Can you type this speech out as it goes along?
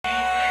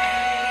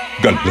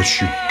God bless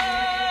you.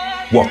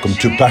 Welcome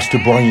to Pastor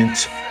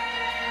Bryant's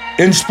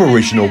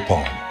Inspirational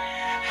Poem.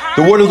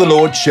 The word of the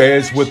Lord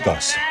shares with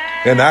us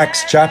in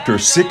Acts chapter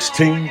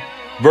 16,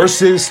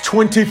 verses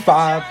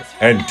 25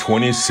 and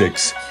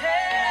 26.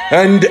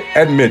 And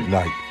at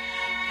midnight,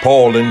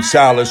 Paul and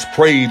Silas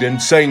prayed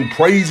and sang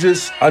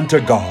praises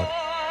unto God,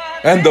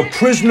 and the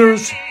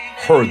prisoners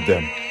heard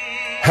them.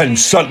 And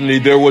suddenly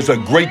there was a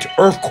great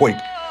earthquake,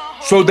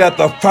 so that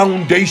the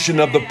foundation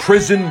of the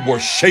prison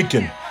was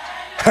shaken.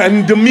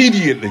 And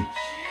immediately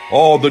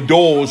all the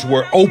doors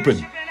were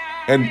open,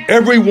 and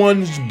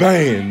everyone's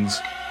bands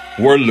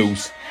were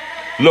loose.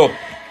 Look,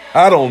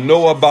 I don't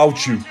know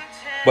about you,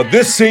 but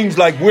this seems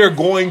like we're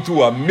going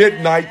through a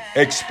midnight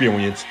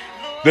experience.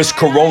 This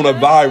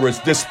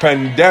coronavirus, this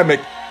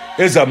pandemic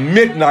is a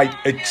midnight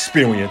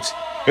experience.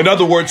 In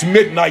other words,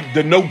 midnight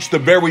denotes the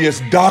various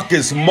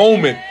darkest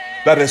moment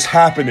that is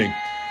happening.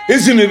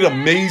 Isn't it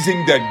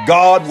amazing that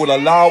God would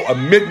allow a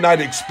midnight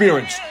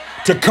experience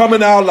to come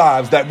in our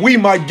lives, that we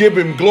might give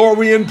him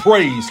glory and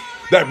praise,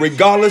 that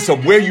regardless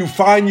of where you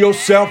find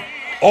yourself,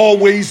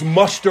 always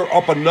muster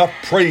up enough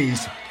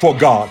praise for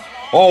God.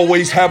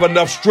 Always have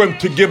enough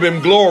strength to give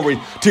him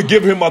glory, to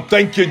give him a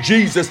thank you,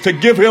 Jesus, to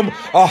give him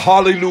a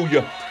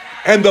hallelujah.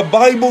 And the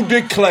Bible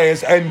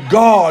declares, and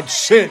God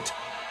sent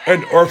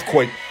an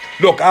earthquake.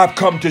 Look, I've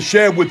come to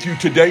share with you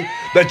today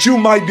that you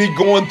might be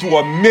going through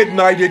a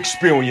midnight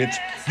experience.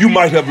 You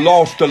might have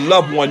lost a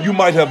loved one. You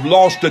might have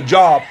lost a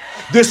job.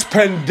 This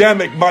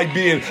pandemic might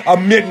be a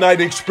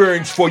midnight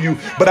experience for you,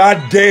 but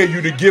I dare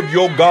you to give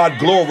your God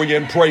glory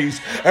and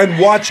praise and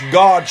watch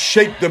God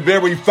shake the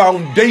very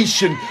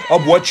foundation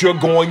of what you're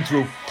going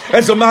through.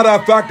 As a matter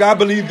of fact, I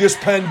believe this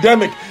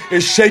pandemic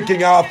is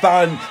shaking our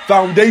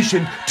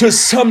foundation to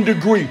some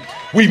degree.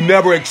 We've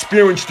never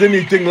experienced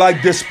anything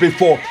like this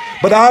before,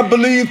 but I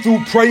believe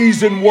through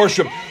praise and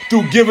worship,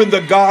 through giving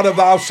the God of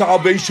our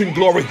salvation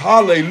glory,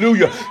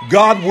 hallelujah,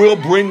 God will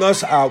bring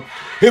us out.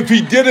 If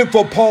he did it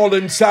for Paul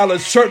and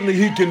Silas, certainly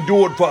he can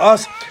do it for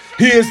us.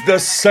 He is the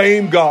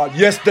same God,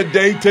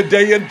 yesterday,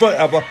 today, and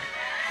forever.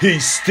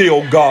 He's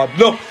still God.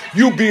 Look,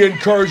 you be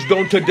encouraged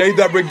on today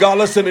that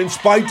regardless and in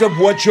spite of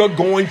what you're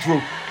going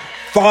through,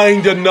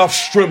 find enough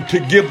strength to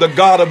give the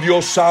God of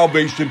your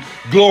salvation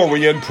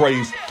glory and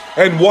praise,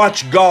 and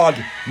watch God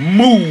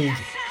move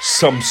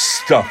some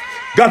stuff.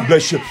 God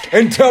bless you.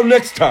 Until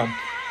next time,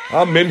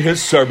 I'm in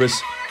his service.